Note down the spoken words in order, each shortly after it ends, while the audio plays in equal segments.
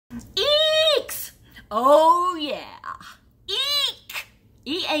Oh yeah, Eek!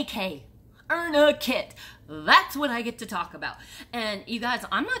 E-A-K, earn a kit. That's what I get to talk about. And you guys,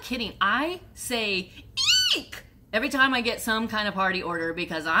 I'm not kidding. I say Eek every time I get some kind of party order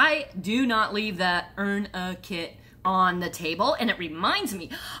because I do not leave that earn a kit on the table. And it reminds me,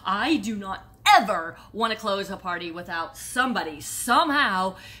 I do not ever want to close a party without somebody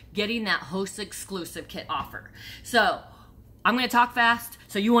somehow getting that host exclusive kit offer. So I'm going to talk fast,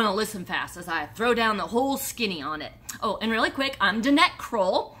 so you want to listen fast as I throw down the whole skinny on it. Oh, and really quick, I'm Danette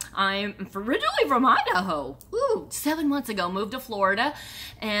Kroll. I'm originally from Idaho. Ooh, 7 months ago, moved to Florida,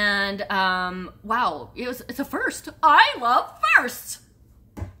 and wow, it's a first. I love firsts.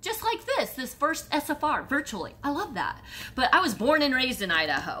 Just like this first SFR, virtually. I love that. But I was born and raised in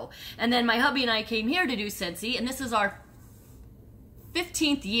Idaho, and then my hubby and I came here to do Scentsy, and this is our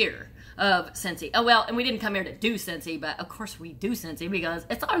 15th year of Scentsy. Oh well, and we didn't come here to do Scentsy, but of course we do Scentsy because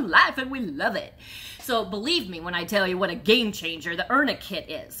it's our life and we love it. So believe me when I tell you what a game changer the Earn a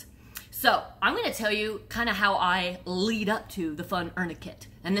Kit is. So I'm going to tell you kind of how I lead up to the fun Earn a Kit,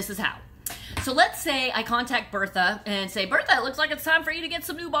 and this is how. So let's say I contact Bertha and say, Bertha, it looks like it's time for you to get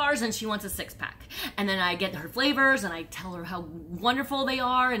some new bars, and she wants a 6-pack. And then I get her flavors and I tell her how wonderful they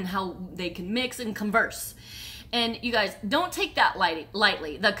are and how they can mix and converse. And you guys, don't take that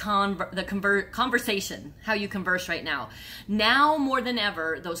lightly, the conversation, how you converse right now. Now more than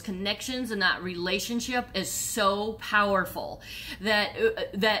ever, those connections and that relationship is so powerful that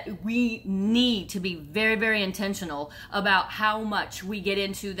we need to be very, very intentional about how much we get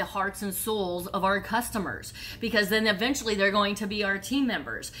into the hearts and souls of our customers, because then eventually they're going to be our team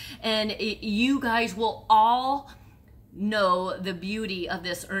members. And you guys will all know the beauty of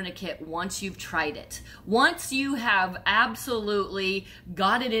this Earn a Kit once you've tried it. Once you have absolutely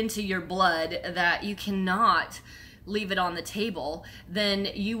got it into your blood that you cannot leave it on the table, then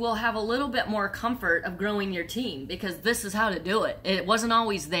you will have a little bit more comfort of growing your team, because this is how to do it. It wasn't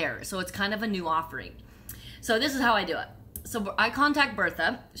always there, so it's kind of a new offering. So this is how I do it. So I contact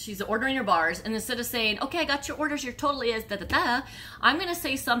Bertha, she's ordering her bars, and instead of saying, okay, I got your orders, your totally is da-da-da, I'm gonna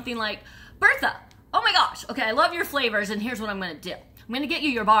say something like, Bertha, oh my gosh, okay, I love your flavors, and here's what I'm gonna do. I'm gonna get you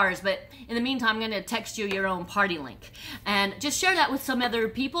your bars, but in the meantime, I'm gonna text you your own party link. And just share that with some other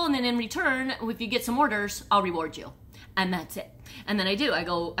people, and then in return, if you get some orders, I'll reward you. And that's it. And then I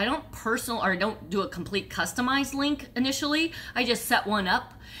don't do a complete customized link initially. I just set one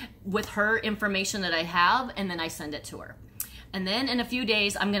up with her information that I have, and then I send it to her. And then in a few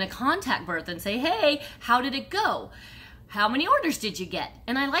days, I'm gonna contact Bertha and say, hey, how did it go? How many orders did you get?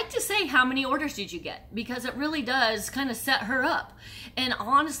 And I like to say, how many orders did you get? Because it really does kind of set her up. And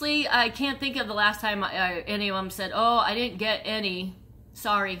honestly, I can't think of the last time any of them said, oh, I didn't get any,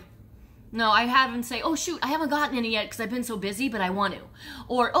 sorry. No, I haven't say, oh shoot, I haven't gotten any yet because I've been so busy, but I want to.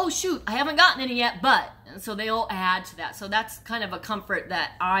 Or, oh shoot, I haven't gotten any yet, but. And so they'll add to that. So that's kind of a comfort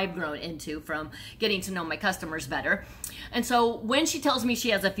that I've grown into from getting to know my customers better. And so when she tells me she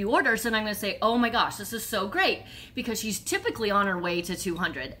has a few orders, then I'm going to say, oh my gosh, this is so great, because she's typically on her way to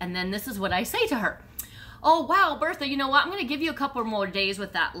 200. And then this is what I say to her. Oh wow, Bertha, you know what? I'm going to give you a couple more days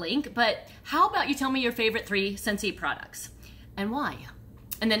with that link, but how about you tell me your favorite 3 Scentsy products and why?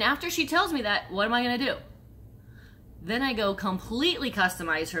 And then after she tells me that, what am I going to do? Then I go completely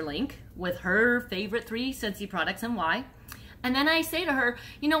customize her link with her favorite 3 Scentsy products and why. And then I say to her,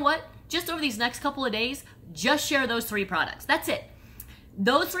 you know what? Just over these next couple of days, just share those 3 products. That's it.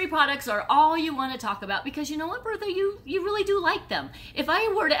 Those 3 products are all you want to talk about, because you know what, Bertha, you really do like them. If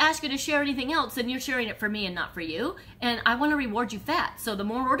I were to ask you to share anything else, then you're sharing it for me and not for you. And I want to reward you fat. So the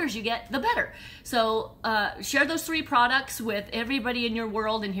more orders you get, the better. So share those 3 products with everybody in your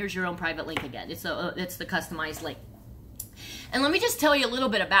world, and here's your own private link again. It's the customized link. And let me just tell you a little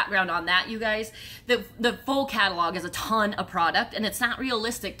bit of background on that, you guys. The full catalog is a ton of product, and it's not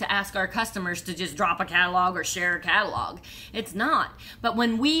realistic to ask our customers to just drop a catalog or share a catalog. It's not. But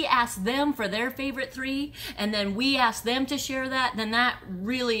when we ask them for their favorite 3, and then we ask them to share that, then that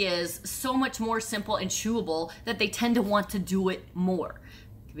really is so much more simple and chewable that they tend to want to do it more.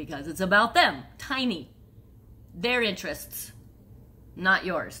 Because it's about them. Tiny. Their interests. Not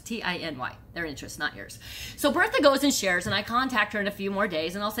yours. T-I-N-Y. Their interests, not yours. So Bertha goes and shares, and I contact her in a few more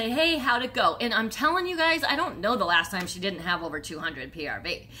days, and I'll say, hey, how'd it go? And I'm telling you guys, I don't know the last time she didn't have over 200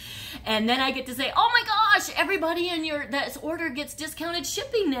 PRV. And then I get to say, oh my gosh, everybody in that order gets discounted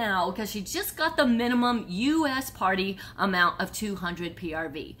shipping now, because she just got the minimum U.S. party amount of 200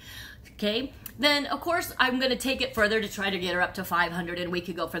 PRV. Okay? Then, of course, I'm going to take it further to try to get her up to 500, and we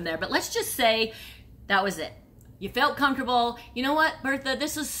could go from there. But let's just say that was it. You felt comfortable. You know what, Bertha,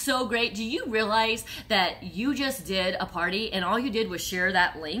 this is so great. Do you realize that you just did a party and all you did was share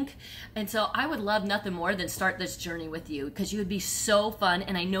that link? And so I would love nothing more than start this journey with you, because you would be so fun.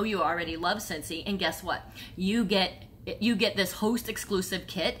 And I know you already love Scentsy. And guess what? You get this host exclusive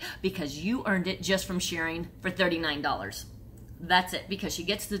kit because you earned it just from sharing for $39. That's it, because she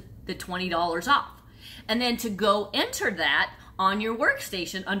gets the $20 off. And then to go enter that on your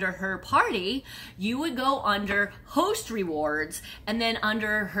workstation under her party, you would go under host rewards and then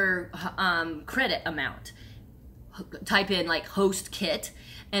under her credit amount, type in like host kit,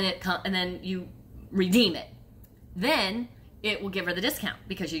 and then you redeem it. Then it will give her the discount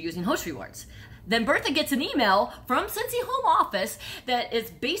because you're using host rewards. Then Bertha gets an email from Scentsy Home Office that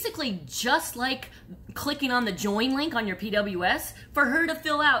is basically just like clicking on the join link on your PWS for her to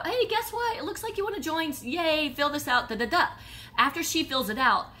fill out. Hey, guess what? It looks like you want to join. Yay, fill this out, da-da-da. After she fills it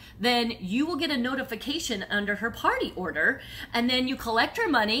out, then you will get a notification under her party order, and then you collect her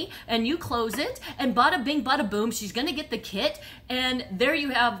money and you close it, and bada bing, bada boom, she's going to get the kit, and there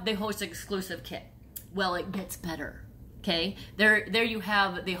you have the host exclusive kit. Well, it gets better. Okay, there you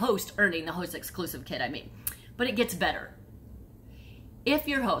have the host earning the host exclusive kit, I mean. But it gets better. If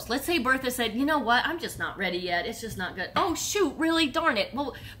your host, let's say Bertha said, you know what, I'm just not ready yet, it's just not good. Oh shoot, really, darn it.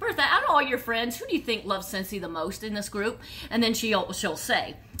 Well, Bertha, out of all your friends, who do you think loves Scentsy the most in this group? And then she'll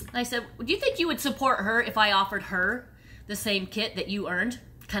say, and I said, do you think you would support her if I offered her the same kit that you earned?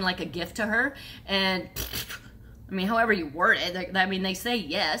 Kind of like a gift to her? And I mean, however you word it, I mean, they say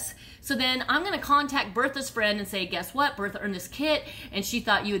yes. So then I'm going to contact Bertha's friend and say, guess what? Bertha earned this kit, and she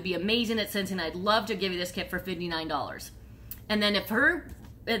thought you would be amazing at Scentsy, and I'd love to give you this kit for $59. And then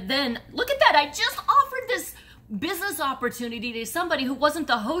then look at that. I just offered this business opportunity to somebody who wasn't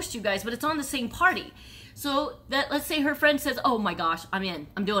the host, you guys, but it's on the same party. So that, let's say her friend says, oh my gosh, I'm in,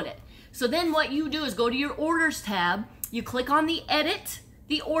 I'm doing it. So then what you do is go to your orders tab, you click on the edit,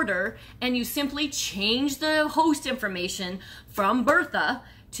 the order, and you simply change the host information from Bertha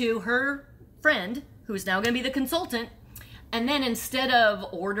to her friend, who's now going to be the consultant. And then instead of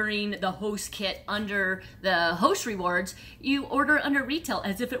ordering the host kit under the host rewards, you order under retail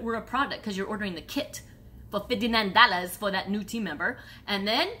as if it were a product, because you're ordering the kit for $59 for that new team member. And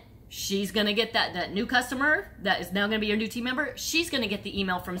then she's going to get that new customer that is now going to be your new team member. She's going to get the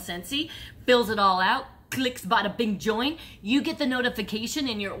email from Scentsy, fills it all out, clicks bada bing join. You get the notification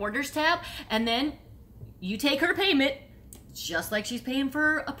in your orders tab, and then you take her payment just like she's paying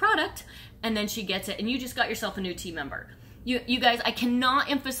for a product, and then she gets it, and you just got yourself a new team member. You guys, I cannot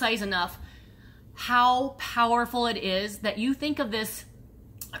emphasize enough how powerful it is that you think of this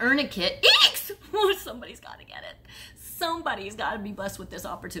earn a kit. Eeks! Somebody's got to get it. Somebody's got to be blessed with this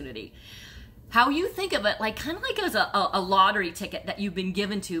opportunity. How you think of it, like kind of like as a lottery ticket that you've been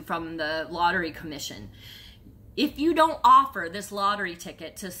given to from the lottery commission. If you don't offer this lottery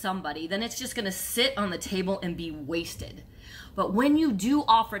ticket to somebody, then it's just going to sit on the table and be wasted. But when you do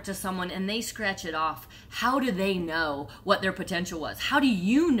offer it to someone and they scratch it off, how do they know what their potential was? How do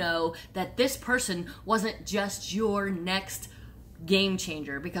you know that this person wasn't just your next game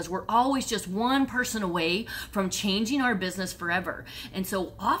changer? Because we're always just one person away from changing our business forever. And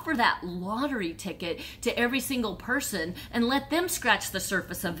so offer that lottery ticket to every single person and let them scratch the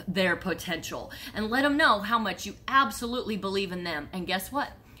surface of their potential and let them know how much you absolutely believe in them. And guess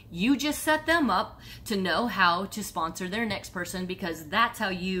what? You just set them up to know how to sponsor their next person, because that's how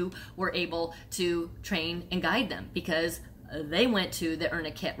you were able to train and guide them, because they went to the earn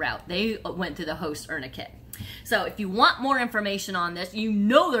a kit route. They went to the host earn a kit. So if you want more information on this, you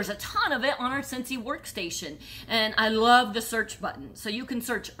know there's a ton of it on our Scentsy workstation. And I love the search button. So you can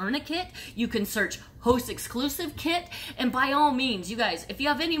search earn a kit, you can search host exclusive kit, and by all means, you guys, if you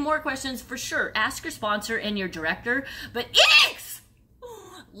have any more questions, for sure, ask your sponsor and your director. But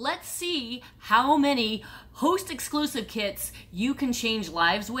let's see how many host exclusive kits you can change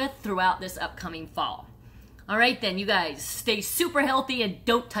lives with throughout this upcoming fall. All right then, you guys, stay super healthy and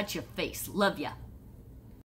don't touch your face. Love ya.